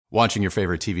Watching your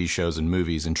favorite TV shows and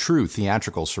movies in true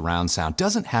theatrical surround sound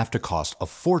doesn't have to cost a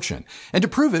fortune. And to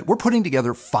prove it, we're putting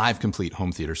together 5 complete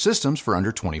home theater systems for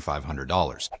under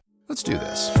 $2,500. Let's do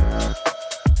this.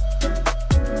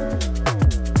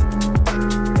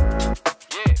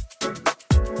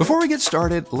 Before we get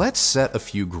started, let's set a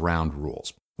few ground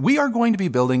rules. We are going to be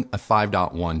building a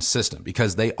 5.1 system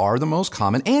because they are the most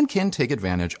common and can take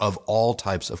advantage of all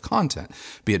types of content,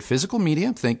 be it physical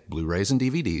media, think Blu-rays and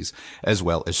DVDs, as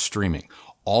well as streaming.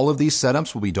 All of these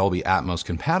setups will be Dolby Atmos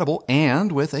compatible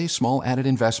and, with a small added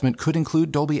investment, could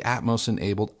include Dolby Atmos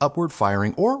enabled upward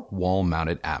firing or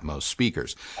wall-mounted Atmos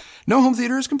speakers. No home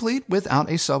theater is complete without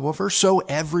a subwoofer, so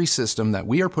every system that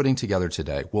we are putting together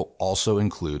today will also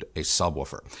include a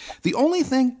subwoofer. The only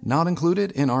thing not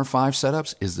included in our 5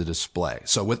 setups is the display.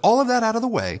 So with all of that out of the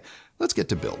way, let's get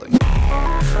to building.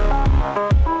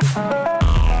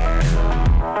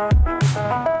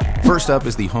 First up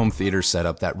is the home theater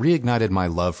setup that reignited my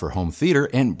love for home theater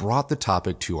and brought the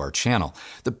topic to our channel.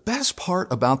 The best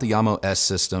part about the JAMO S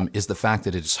system is the fact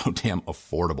that it's so damn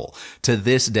affordable. To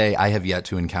this day, I have yet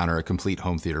to encounter a complete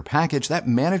home theater package that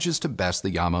manages to best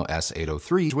the JAMO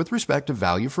S803 with respect to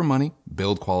value for money,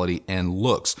 build quality, and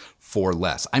looks for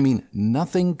less. I mean,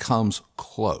 nothing comes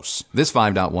close. This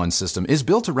 5.1 system is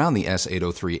built around the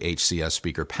S803 HCS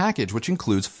speaker package, which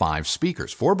includes 5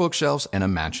 speakers, 4 bookshelves, and a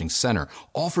matching center,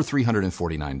 all for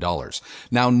 $349.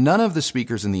 Now, none of the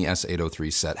speakers in the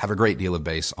S803 set have a great deal of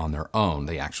bass on their own.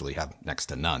 They actually have next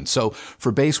to none. So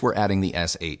for bass, we're adding the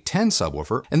S810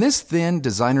 subwoofer, and this thin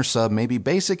designer sub may be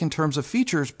basic in terms of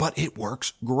features, but it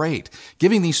works great,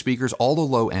 giving these speakers all the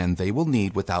low end they will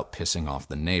need without pissing off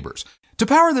the neighbors. To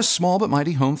power this small but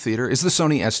mighty home theater is the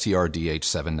Sony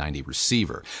STR-DH790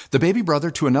 receiver, the baby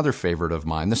brother to another favorite of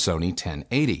mine, the Sony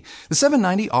 1080. The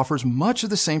 790 offers much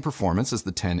of the same performance as the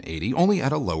 1080, only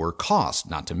at a lower cost.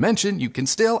 Not to mention, you can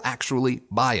still actually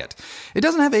buy it. It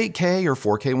doesn't have 8K or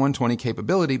 4K 120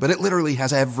 capability, but it literally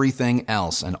has everything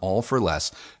else, and all for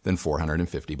less than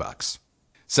 $450.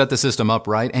 Set the system up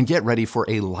right and get ready for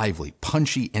a lively,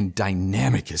 punchy, and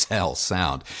dynamic as hell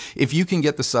sound. If you can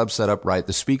get the sub set up right,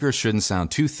 the speakers shouldn't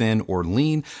sound too thin or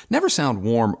lean, never sound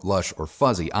warm, lush, or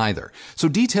fuzzy either. So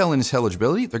detail and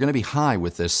intelligibility, they're going to be high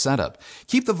with this setup.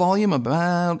 Keep the volume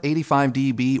about 85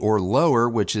 dB or lower,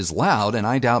 which is loud, and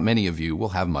I doubt many of you will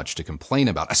have much to complain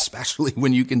about, especially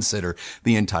when you consider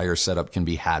the entire setup can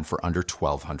be had for under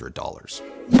 $1,200.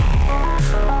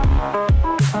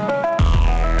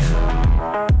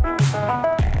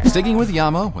 Sticking with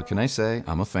JAMO, what can I say?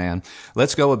 I'm a fan.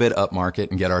 Let's go a bit upmarket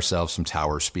and get ourselves some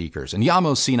tower speakers. And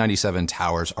JAMO's C97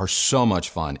 towers are so much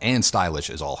fun and stylish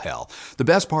as all hell. The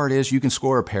best part is you can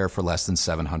score a pair for less than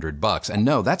 $700. And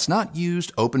no, that's not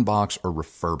used, open box, or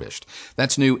refurbished.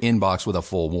 That's new in-box with a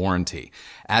full warranty.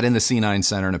 Add in the C9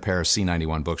 center and a pair of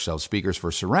C91 bookshelf speakers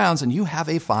for surrounds, and you have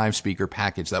a 5-speaker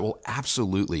package that will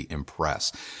absolutely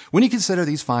impress. When you consider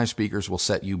these 5 speakers will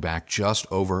set you back just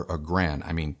over $1,000,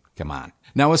 I mean, come on.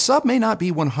 Now, a sub may not be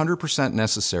 100%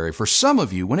 necessary for some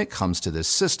of you when it comes to this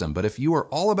system, but if you are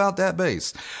all about that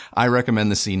bass, I recommend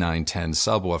the C910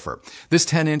 subwoofer. This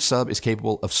 10-inch sub is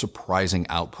capable of surprising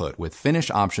output with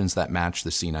finish options that match the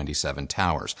C97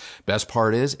 towers. Best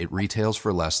part is it retails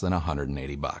for less than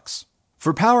 $180.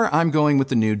 For power, I'm going with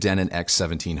the new Denon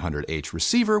X1700H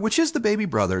receiver, which is the baby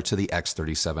brother to the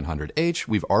X3700H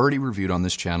we've already reviewed on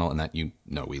this channel and that you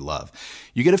know we love.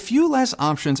 You get a few less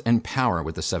options and power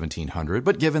with the 1700,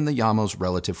 but given the JAMO's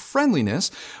relative friendliness,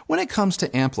 when it comes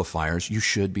to amplifiers, you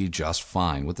should be just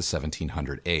fine with the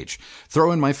 1700H.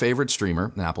 Throw in my favorite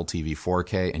streamer, an Apple TV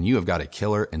 4K, and you have got a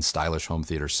killer and stylish home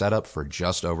theater setup for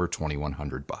just over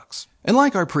 $2,100. And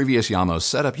like our previous JAMO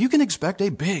setup, you can expect a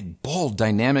big, bold,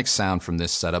 dynamic sound from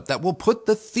this setup that will put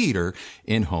the theater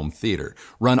in home theater.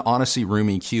 Run Odyssey Room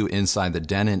EQ inside the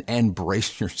Denon and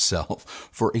brace yourself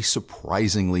for a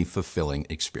surprisingly fulfilling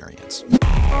experience.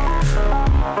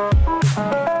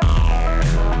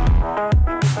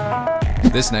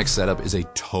 This next setup is a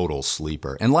total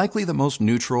sleeper, and likely the most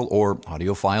neutral or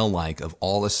audiophile-like of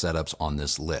all the setups on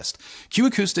this list.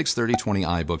 ACOUSTIC's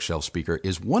 3020i bookshelf speaker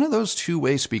is one of those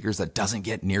two-way speakers that doesn't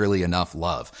get nearly enough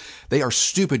love. They are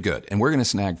stupid good, and we're going to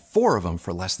snag 4 of them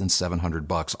for less than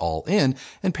 $700 all in,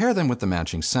 and pair them with the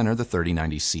matching center, the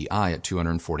 3090Ci at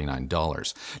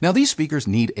 $249. Now, these speakers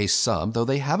need a sub, though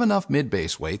they have enough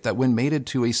mid-bass weight that when mated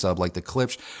to a sub like the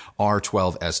KLIPSCH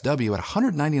R12SW at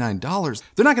 $199,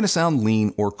 they're not going to sound lean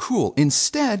or cool.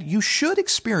 Instead, you should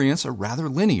experience a rather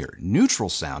linear, neutral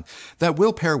sound that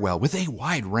will pair well with a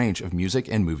wide range of music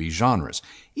and movie genres,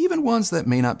 even ones that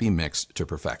may not be mixed to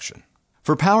perfection.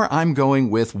 For power, I'm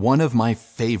going with one of my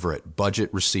favorite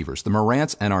budget receivers, the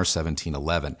Marantz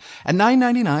NR1711. At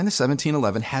 $9.99, the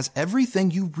 1711 has everything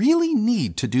you really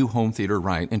need to do home theater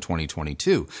right in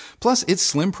 2022. Plus, its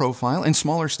slim profile and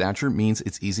smaller stature means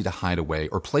it's easy to hide away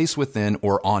or place within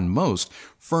or on most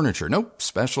furniture. No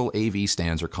special AV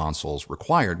stands or consoles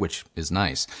required, which is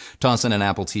nice. Toss in an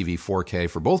Apple TV 4K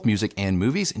for both music and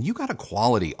movies, and you got a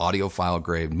quality audiophile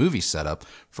grade movie setup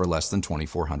for less than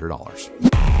 $2,400.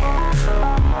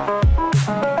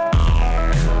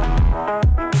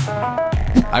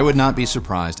 I would not be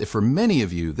surprised if for many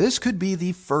of you, this could be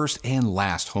the first and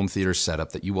last home theater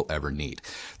setup that you will ever need.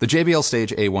 The JBL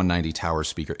Stage A190 tower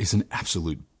speaker is an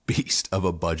absolute beast of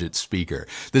a budget speaker.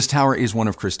 This tower is one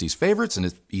of KRISTI'S favorites, and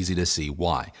it's easy to see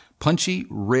why. Punchy,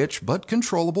 rich, but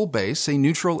controllable bass, a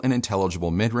neutral and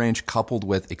intelligible mid-range coupled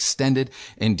with extended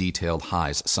and detailed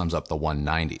highs sums up the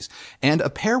 190s. And a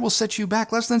pair will set you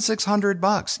back less than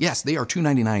 $600. Yes, they are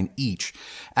 $299 each.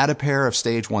 Add a pair of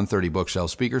Stage 130 bookshelf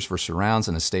speakers for surrounds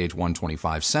and a Stage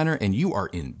 125 center, and you are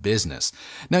in business.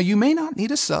 Now, you may not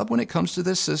need a sub when it comes to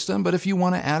this system, but if you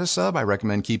want to add a sub, I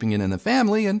recommend keeping it in the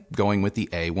family and going with the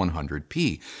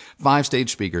A100P. 5-stage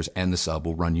speakers and the sub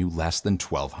will run you less than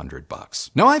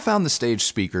 $1,200. Now, I found the Stage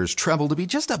speakers treble to be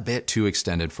just a bit too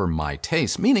extended for my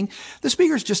taste, meaning the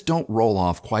speakers just don't roll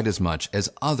off quite as much as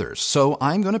others. So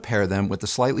I'm going to pair them with the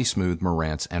slightly smooth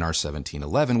Marantz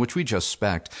NR1711, which we just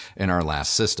spec'd in our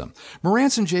last system.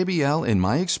 Marantz and JBL, in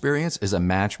my experience, is a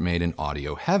match made in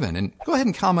audio heaven, and go ahead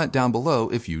and comment down below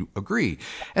if you agree.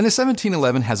 And the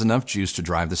 1711 has enough juice to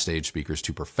drive the Stage speakers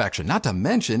to perfection, not to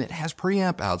mention it has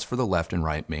preamp outs for the left and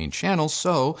right main channels,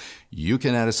 so you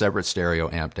can add a separate stereo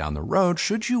amp down the road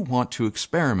should you want to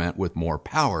experiment with more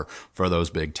power for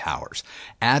those big towers.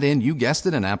 Add in, you guessed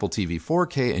it, an Apple TV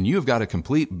 4K, and you've got a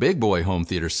complete big boy home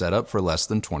theater setup for less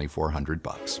than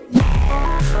 $2,400.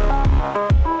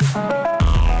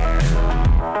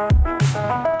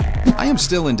 I am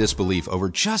still in disbelief over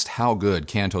just how good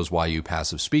KANTO's YU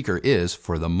passive speaker is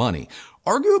for the money.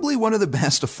 Arguably one of the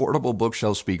best affordable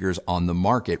bookshelf speakers on the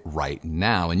market right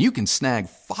now, and you can snag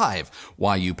 5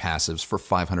 YU passives for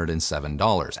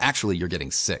 $507. Actually, you're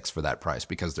getting 6 for that price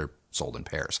because they're sold in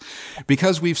pairs.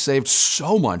 Because we've saved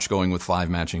so much going with 5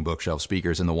 matching bookshelf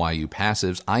speakers in the YU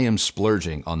passives, I am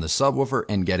splurging on the subwoofer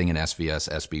and getting an SVS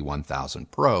SB1000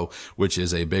 Pro, which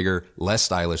is a bigger, less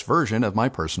stylish version of my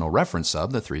personal reference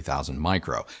sub, the 3000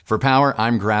 Micro. For power,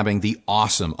 I'm grabbing the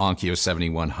awesome Onkyo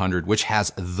 7100, which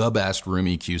has the best room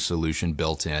EQ solution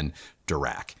built in,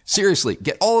 Dirac. Seriously,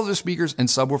 get all of the speakers and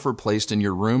subwoofer placed in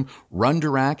your room, run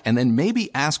Dirac, and then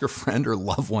maybe ask a friend or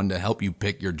loved one to help you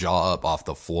pick your jaw up off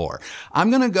the floor. I'm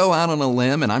going to go out on a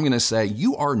limb and I'm going to say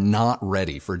you are not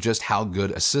ready for just how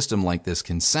good a system like this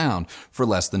can sound for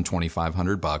less than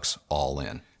 $2,500 all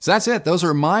in. So that's it. Those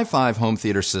are my 5 home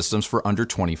theater systems for under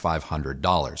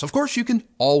 $2,500. Of course, you can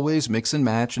always mix and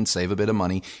match and save a bit of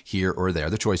money here or there.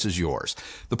 The choice is yours.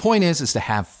 The point is to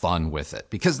have fun with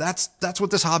it, because that's what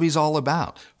this hobby is all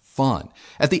about. Fun.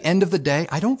 At the end of the day,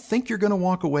 I don't think you're going to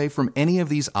walk away from any of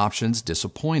these options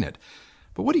disappointed.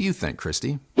 But what do you think,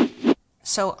 Kristi?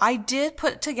 So I did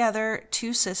put together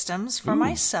 2 systems for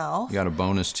myself. You got a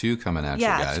bonus 2 coming at you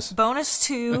guys. Bonus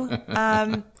 2.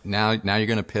 Now you're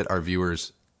going to pit our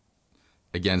viewers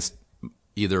against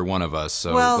either one of us.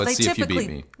 So let's see if you beat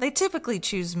me. They typically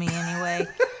choose me anyway.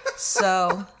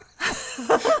 So.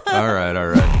 All right.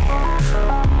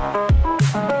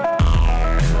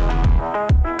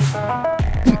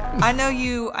 I know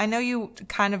you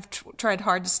kind of tried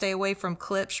hard to stay away from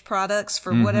KLIPSCH products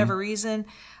for whatever reason.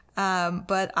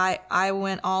 But I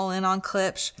went all in on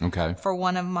KLIPSCH for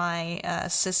one of my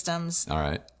systems. All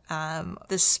right.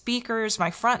 The speakers,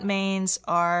 my front mains,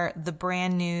 are the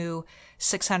brand new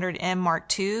 600M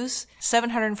Mark IIs,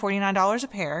 $749 a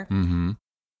pair. Mm-hmm.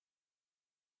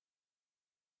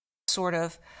 Sort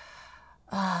of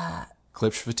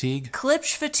KLIPSCH fatigue?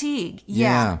 KLIPSCH fatigue.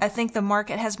 Yeah. I think the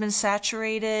market has been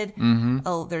saturated.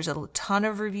 Oh, there's a ton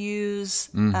of reviews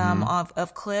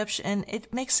of KLIPSCH, and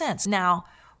it makes sense. Now,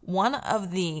 one of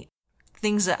the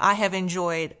things that I have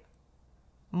enjoyed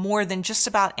more than just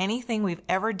about anything we've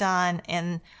ever done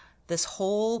in this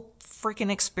whole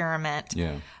freaking experiment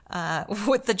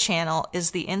with the channel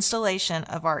is the installation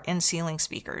of our in-ceiling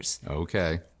speakers.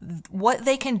 Okay. What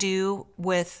they can do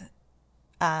with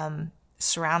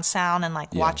surround sound and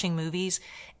watching movies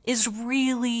is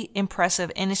really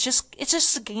impressive, and it's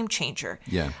just a game changer.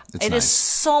 Yeah, it is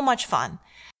so much fun.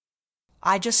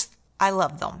 I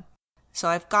love them. So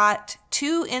I've got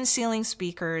 2 in-ceiling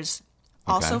speakers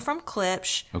also from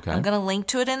KLIPSCH. Okay. I'm going to link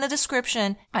to it in the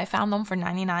description. I found them for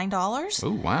 $99.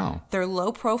 Oh, wow. They're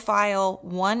low profile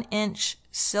 1-inch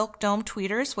silk dome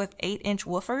tweeters with 8-inch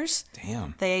woofers.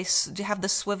 Damn. They have the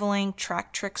swiveling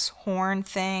Tractrix horn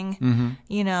thing.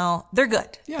 You know, they're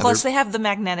good. Yeah, Plus they have the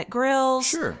magnetic grills.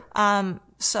 Sure.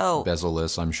 So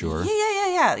Bezel-less, I'm sure.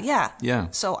 Yeah.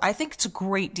 So I think it's a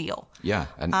great deal. Yeah.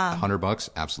 And $100?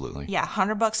 Absolutely. Yeah,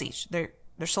 $100 each. They're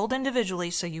sold individually,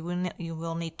 so you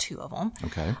will need 2 of them.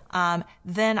 Okay.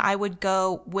 Then I would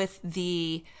go with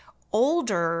the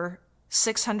older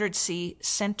 600C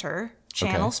center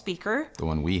channel speaker. The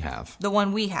one we have. The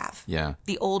one we have. Yeah.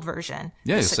 The old version.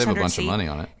 Yeah, you save a bunch of 600C. money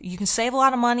on it. You can save a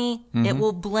lot of money. It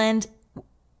will blend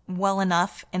well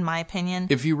enough, in my opinion.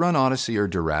 If you run Odyssey or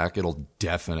Dirac, it'll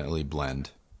definitely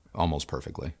blend almost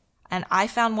perfectly. And I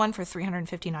found one for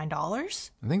 $359.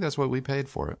 I think that's what we paid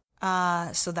for it.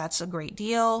 So that's a great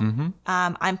deal.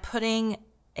 I'm putting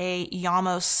a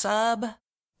JAMO sub.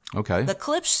 Okay. The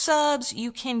KLIPSCH subs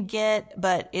you can get,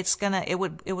 but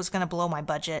it was gonna blow my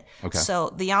budget. Okay.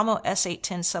 So the JAMO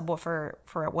S810 subwoofer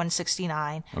for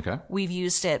 $169. Okay. We've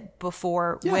used it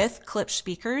before with KLIPSCH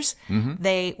speakers.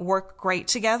 They work great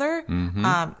together.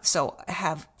 So I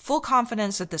have full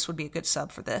confidence that this would be a good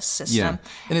sub for this system. Yeah.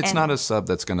 And it's not a sub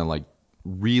that's gonna like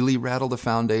really rattle the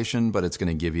foundation, but it's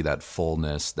gonna give you that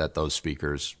fullness that those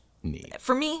speakers need.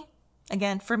 For me, the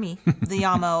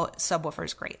JAMO subwoofer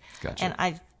is great. Gotcha. And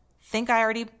I think I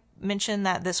already mentioned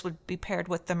that this would be paired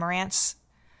with the Marantz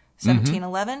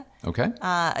 1711. Okay.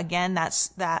 Again, that's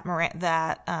that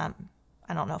I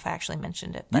don't know if I actually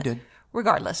mentioned it, but You did.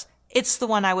 Regardless, it's the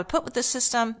one I would put with this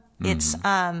system. It's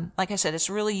like I said, it's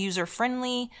really user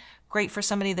friendly, great for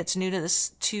somebody that's new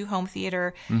to home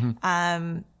theater.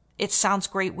 It sounds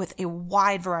great with a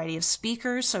wide variety of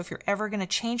speakers. So if you're ever going to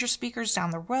change your speakers down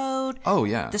the road, Oh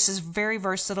yeah. this is very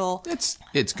versatile. It's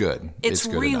good. It's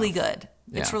good really enough. good.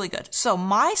 It's Yeah. really good. So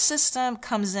my system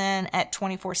comes in at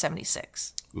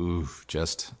 $24.76. Ooh,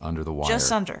 just under the wire.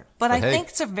 Just under. But I hey. think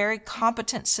it's a very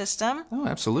competent system. Oh,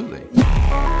 absolutely.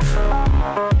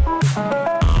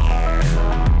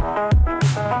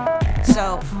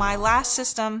 So my last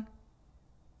system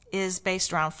is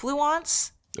based around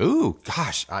FLUANCE. Ooh,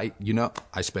 gosh, I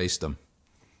spaced them.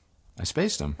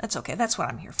 That's okay. That's what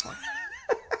I'm here for.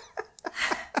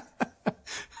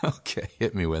 Okay,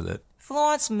 hit me with it.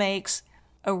 FLUANCE makes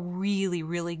a really,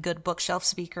 really good bookshelf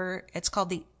speaker. It's called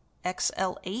the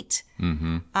XL8.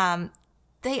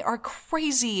 They are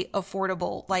crazy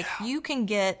affordable. Like you can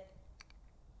get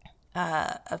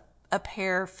a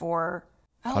pair for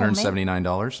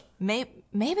 $179.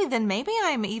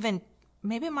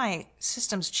 Maybe my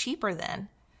system's cheaper then.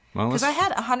 Well, Because I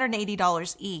had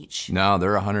 $180 each. No,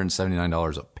 they're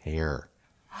 $179 a pair.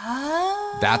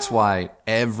 That's why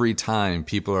every time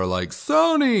people are like,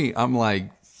 Sony, I'm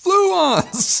like,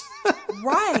 FLUANCE.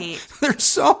 Right. They're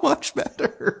so much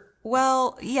better.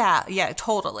 Well, yeah,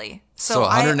 totally. So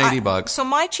 $180. So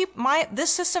this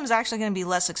system is actually going to be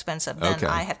less expensive than Okay.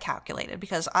 I had calculated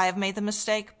because I have made the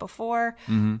mistake before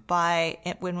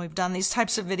when we've done these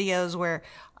types of videos where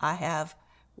I have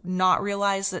not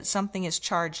realized that something is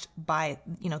charged by,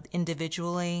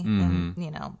 individually and,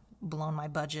 blown my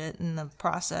budget in the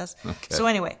process. Okay. So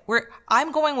anyway,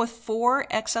 I'm going with 4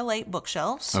 XL8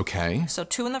 bookshelves. Okay. So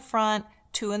 2 in the front,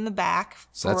 2 in the back.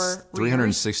 So that's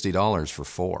 $360 for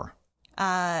 4.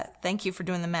 Thank you for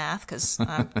doing the math because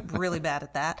I'm really bad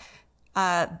at that.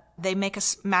 They make a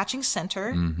matching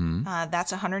center.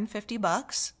 That's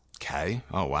 $150. Okay.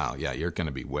 Oh, wow. Yeah, you're going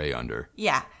to be way under.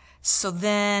 Yeah. So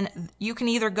then you can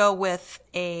either go with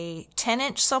a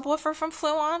 10-inch subwoofer from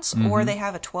FLUANCE or they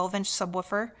have a 12-inch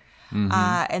subwoofer.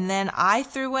 And then I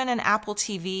threw in an Apple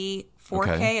TV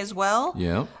 4K as well.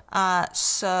 Yeah.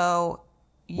 So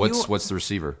What's the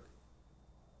receiver?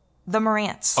 the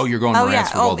Marantz. Oh, you're going Marantz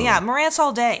for both of them. Marantz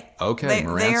all day. Okay,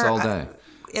 Marantz all day.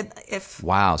 If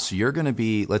Wow. So you're going to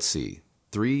be, let's see,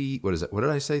 what is it? What did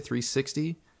I say?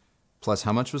 360 plus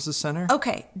how much was the center?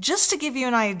 Okay, just to give you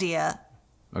an idea,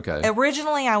 Okay.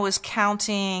 originally I was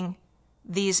counting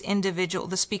the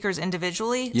speakers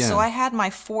individually. Yeah. So I had my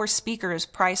 4 speakers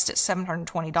priced at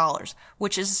 $720,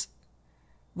 which is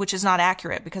not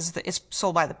accurate because it's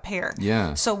sold by the pair.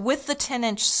 Yeah. So with the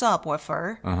 10-inch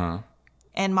subwoofer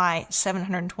and my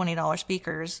 $720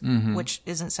 speakers, which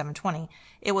isn't $720,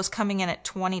 it was coming in at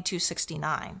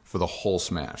 $2,269 For the whole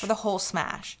smash. for the whole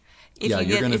smash.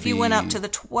 If you went up to the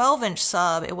 12-inch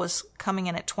sub, it was coming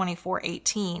in at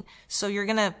 $2,418. So you're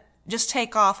gonna just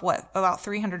take off about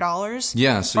 $300.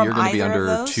 Yeah, so you're going to be under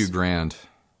 $2,000.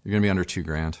 You're going to be under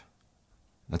 $2,000.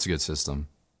 That's a good system.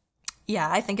 Yeah,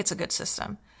 I think it's a good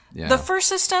system. Yeah. The first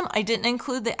system, I didn't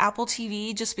include the Apple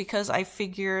TV just because I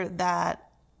figure that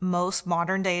most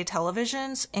modern day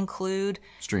televisions include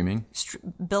streaming,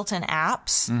 built-in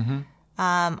apps. Mm-hmm.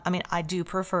 I mean, I do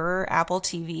prefer Apple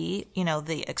TV, you know,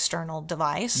 the external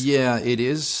device. Yeah, it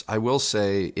is. I will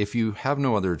say, if you have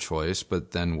no other choice, but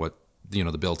then what, you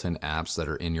know, the built-in apps that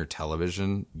are in your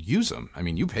television, use them. I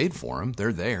mean, you paid for them.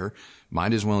 They're there.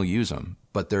 Might as well use them.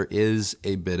 But there is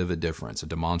a bit of a difference, a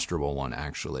demonstrable one,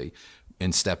 actually,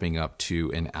 in stepping up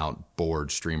to an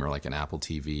outboard streamer like an Apple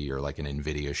TV or like an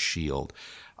NVIDIA Shield.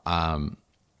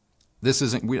 This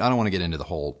isn't, I don't want to get into the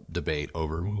whole debate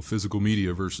over physical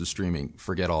media versus streaming.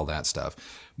 Forget all that stuff.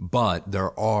 But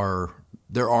there are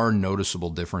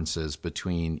noticeable differences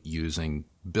between using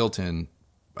built-in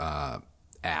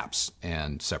apps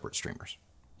and separate streamers.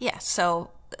 Yeah. So,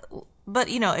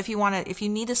 but you know, if you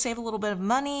need to save a little bit of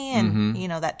money and you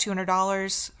know, that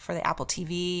 $200 for the Apple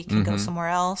TV can go somewhere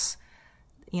else,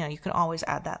 you know, you can always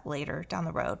add that later down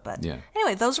the road. But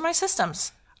anyway, those are my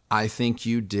systems. I think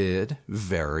you did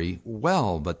very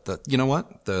well, but you know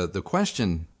what? The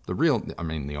question,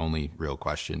 the only real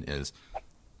question is,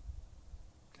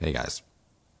 hey guys,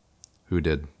 who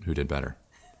did better?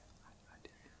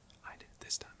 I did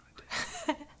this time. I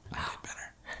did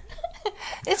better.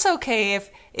 It's okay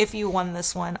if you won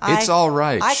this one. It's all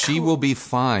right. She will be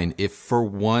fine if for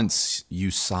once you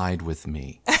side with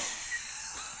me.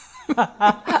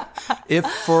 If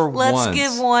for once. Let's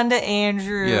give one to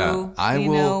Andrew. Yeah, I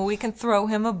know, we can throw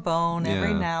him a bone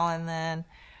every now and then.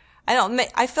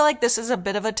 I feel like this is a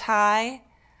bit of a tie.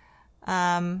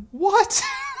 What?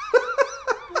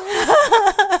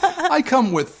 I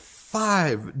come with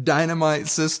 5 dynamite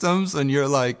systems and you're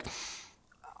like,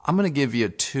 I'm going to give you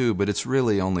 2, but it's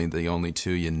really the only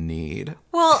 2 you need.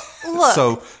 Well, look.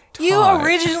 So, you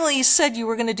originally said you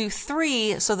were going to do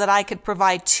 3 so that I could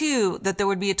provide 2, that there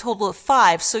would be a total of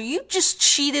 5. So you just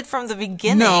cheated from the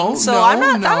beginning. I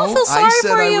don't feel sorry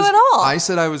for you at all. I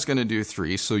said I was going to do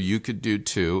 3 so you could do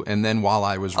 2. And then while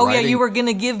I was writing. Oh, yeah, you were going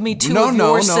to give me 2 of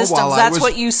your systems. That's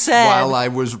what you said. While I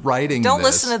was writing Don't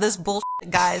listen to this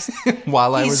bullshit, guys.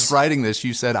 While I was writing this,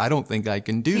 you said, I don't think I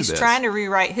can do this. He's trying to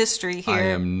rewrite history here. I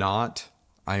am not.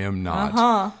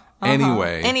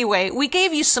 Anyway, we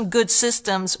gave you some good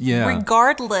systems,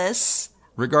 regardless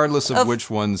of which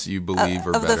ones you believe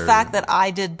are better. Of the fact that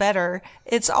I did better.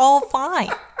 It's all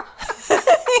fine.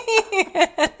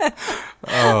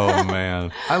 Oh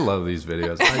man, I love these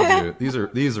videos. I do.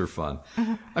 These are fun.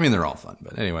 I mean, they're all fun,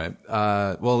 but anyway.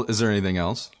 Well, is there anything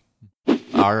else?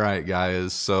 All right,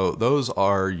 guys. So those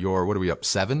are your, what are we up?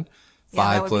 7?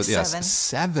 5 plus, yes,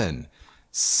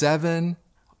 7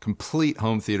 complete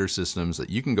home theater systems that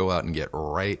you can go out and get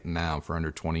right now for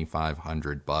under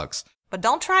 $2,500. But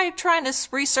don't trying to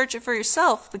research it for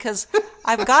yourself, because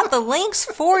I've got the links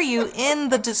for you in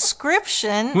the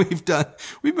description. We've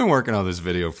been working on this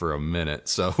video for a minute,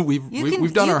 so we've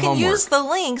done our homework. You can use the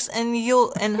links, and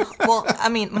well, I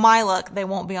mean, my luck, they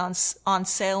won't be on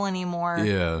sale anymore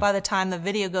by the time the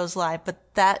video goes live, but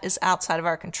that is outside of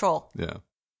our control. Yeah.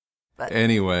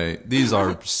 Anyway, these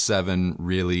are 7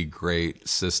 really great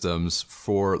systems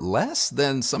for less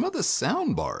than some of the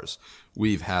sound bars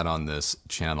we've had on this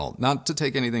channel. Not to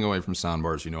take anything away from sound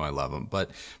bars, you know I love them, but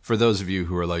for those of you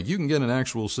who are like, you can get an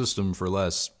actual system for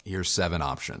less, here's 7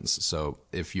 options. So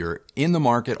if you're on the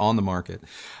market,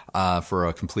 for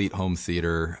a complete home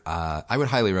theater, I would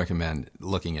highly recommend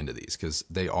looking into these because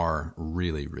they are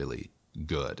really, really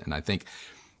good. And I think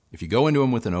if you go into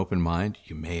them with an open mind,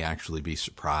 you may actually be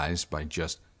surprised by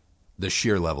just the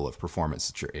sheer level of performance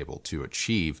that you're able to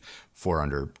achieve for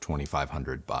under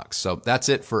 $2,500. So that's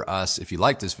it for us. If you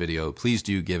liked this video, please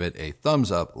do give it a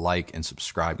thumbs up, like, and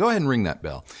subscribe. Go ahead and ring that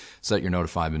bell so that you're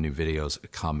notified when new videos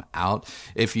come out.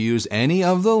 If you use any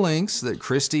of the links that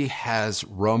Kristi has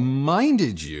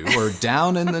reminded you or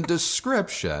down in the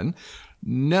description,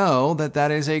 know that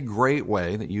that is a great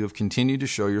way that you have continued to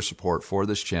show your support for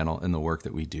this channel and the work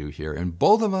that we do here. And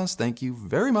both of us, thank you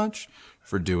very much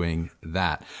for doing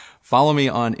that. Follow me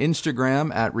on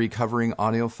Instagram at Recovering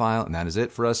Audiophile, and that is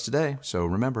it for us today. So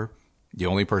remember, the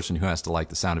only person who has to like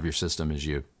the sound of your system is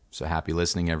you. So happy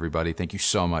listening, everybody. Thank you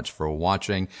so much for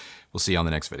watching. We'll see you on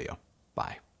the next video.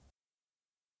 Bye.